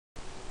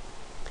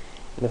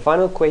The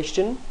final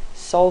question,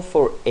 solve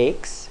for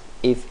x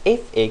if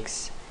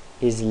fx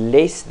is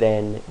less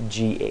than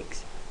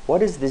gx. What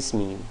does this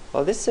mean?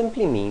 Well, this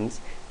simply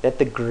means that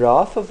the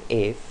graph of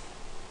f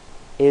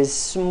is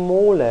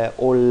smaller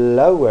or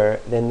lower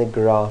than the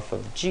graph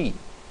of g.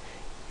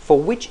 For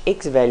which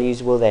x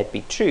values will that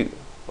be true?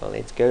 Well,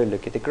 let's go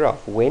look at the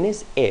graph. When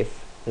is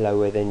f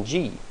lower than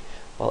g?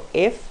 Well,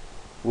 f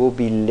will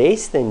be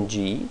less than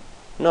g,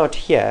 not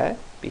here,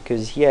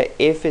 because here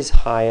f is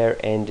higher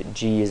and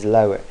g is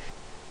lower.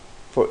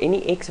 For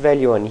any x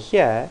value on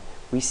here,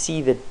 we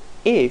see that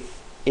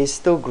f is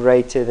still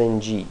greater than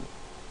g.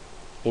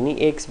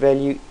 Any x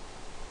value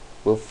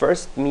will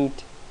first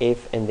meet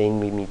f and then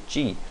we meet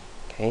g.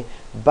 Okay,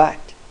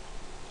 but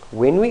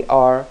when we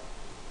are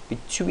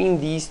between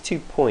these 2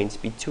 points,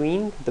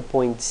 between the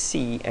point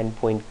C and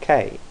point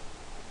K,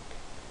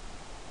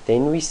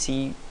 then we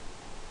see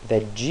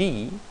that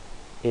g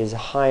is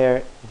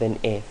higher than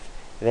f.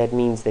 That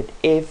means that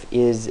f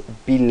is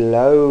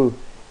below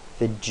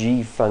the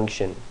g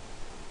function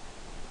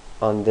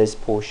on this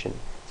portion.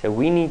 So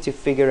we need to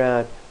figure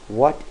out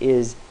what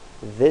is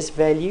this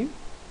value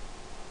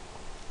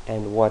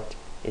and what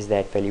is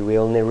that value. We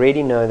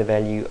already know the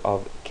value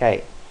of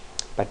k,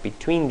 but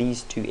between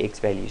these two x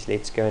values,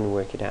 let's go and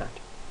work it out.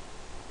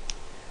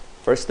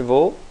 First of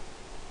all,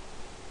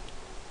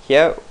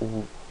 here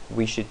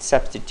we should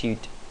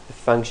substitute the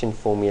function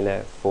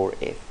formula for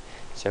f.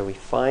 So we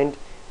find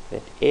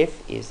that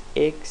f is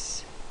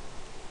x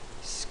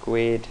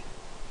squared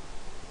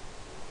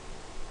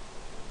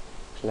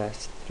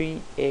plus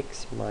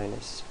 3x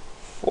minus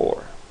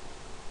 4.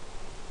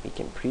 We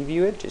can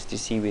preview it just to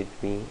see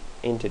if we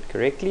entered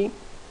correctly.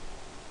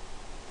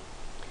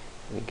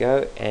 There we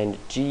go, and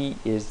g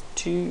is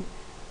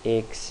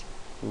 2x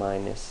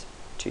minus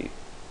 2.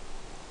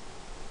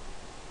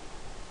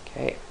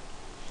 Okay,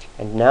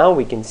 and now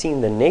we can see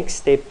in the next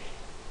step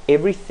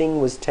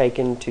everything was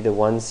taken to the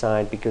one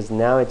side, because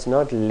now it's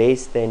not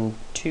less than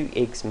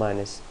 2x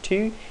minus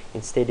 2,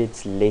 instead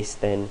it's less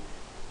than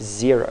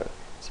 0.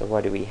 So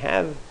what do we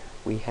have?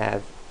 We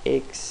have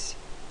x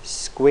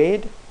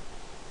squared,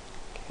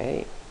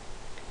 okay,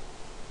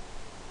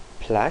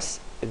 plus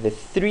the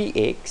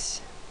 3x,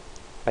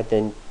 but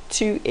then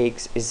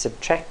 2x is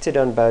subtracted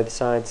on both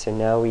sides, so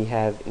now we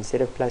have,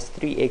 instead of plus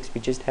 3x, we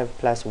just have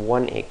plus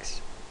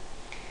 1x.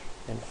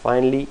 And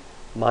finally,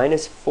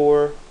 minus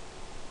 4,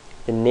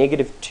 the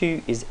negative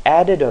 2 is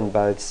added on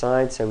both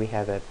sides, so we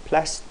have a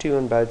plus 2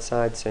 on both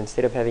sides, so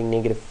instead of having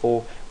negative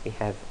 4, we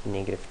have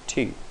negative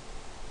 2.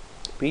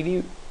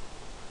 Preview.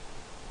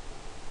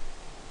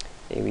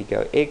 There we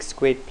go, x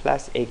squared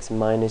plus x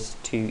minus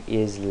 2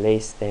 is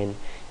less than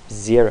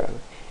 0.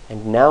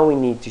 And now we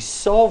need to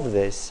solve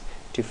this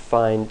to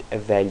find a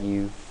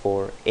value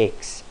for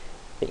x,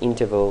 the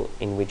interval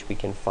in which we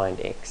can find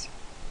x.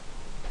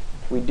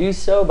 We do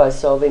so by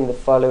solving the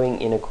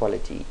following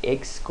inequality.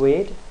 X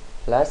squared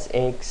plus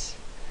x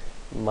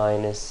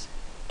minus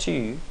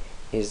 2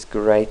 is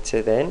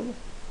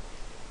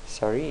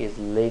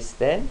less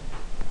than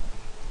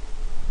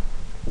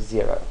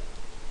 0.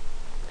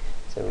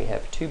 So we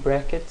have two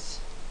brackets.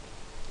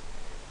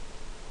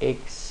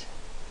 X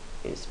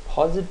is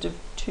positive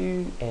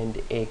 2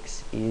 and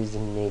x is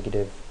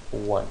negative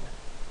 1.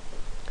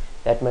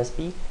 That must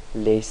be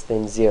less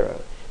than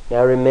 0.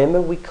 Now remember,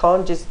 we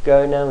can't just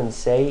go now and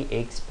say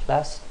x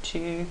plus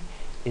 2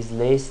 is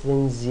less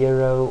than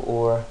 0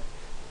 or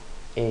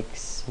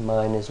x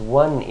minus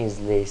 1 is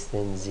less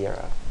than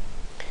 0.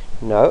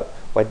 No,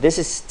 what this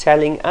is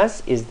telling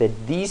us is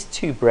that these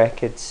two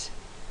brackets,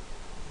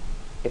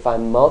 if I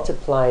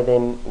multiply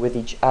them with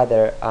each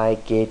other, I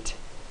get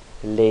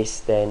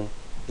less than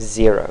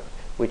 0,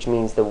 which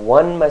means the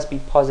one must be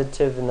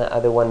positive and the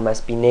other one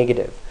must be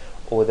negative,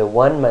 or the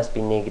one must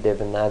be negative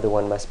and the other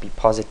one must be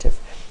positive.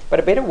 But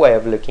a better way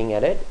of looking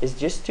at it is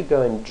just to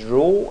go and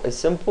draw a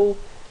simple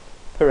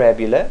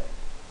parabola,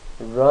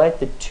 write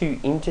the two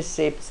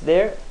intercepts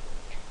there.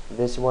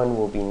 This one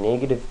will be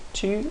negative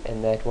 2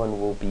 and that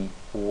one will be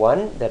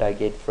 1 that I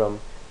get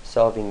from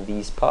solving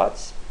these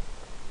parts.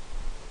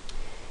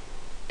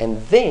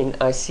 And then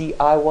I see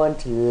I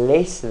want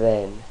less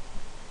than.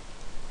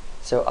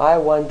 So I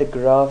want the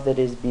graph that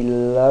is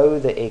below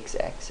the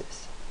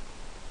x-axis.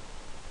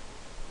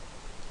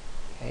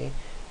 Okay,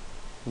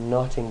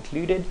 not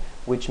included,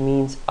 which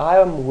means I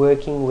am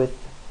working with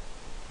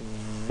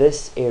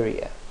this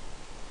area,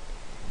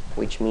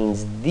 which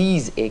means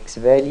these x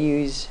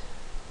values,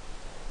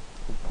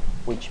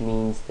 which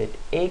means that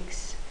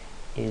x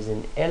is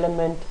an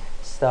element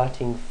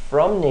starting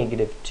from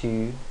negative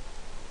 2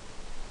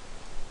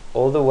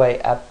 all the way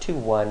up to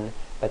 1,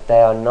 but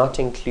they are not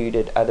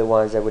included,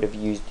 otherwise I would have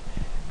used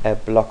a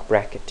block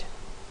bracket,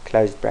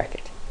 closed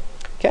bracket.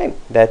 Okay,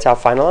 that's our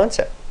final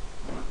answer.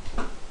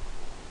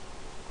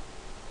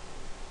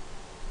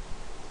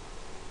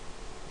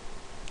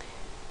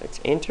 Let's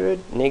enter it,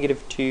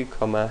 negative 2,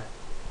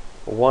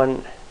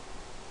 1,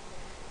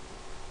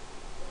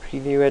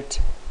 preview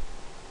it.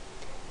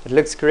 It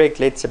looks correct.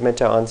 Let's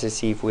submit our answer,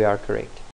 see if we are correct.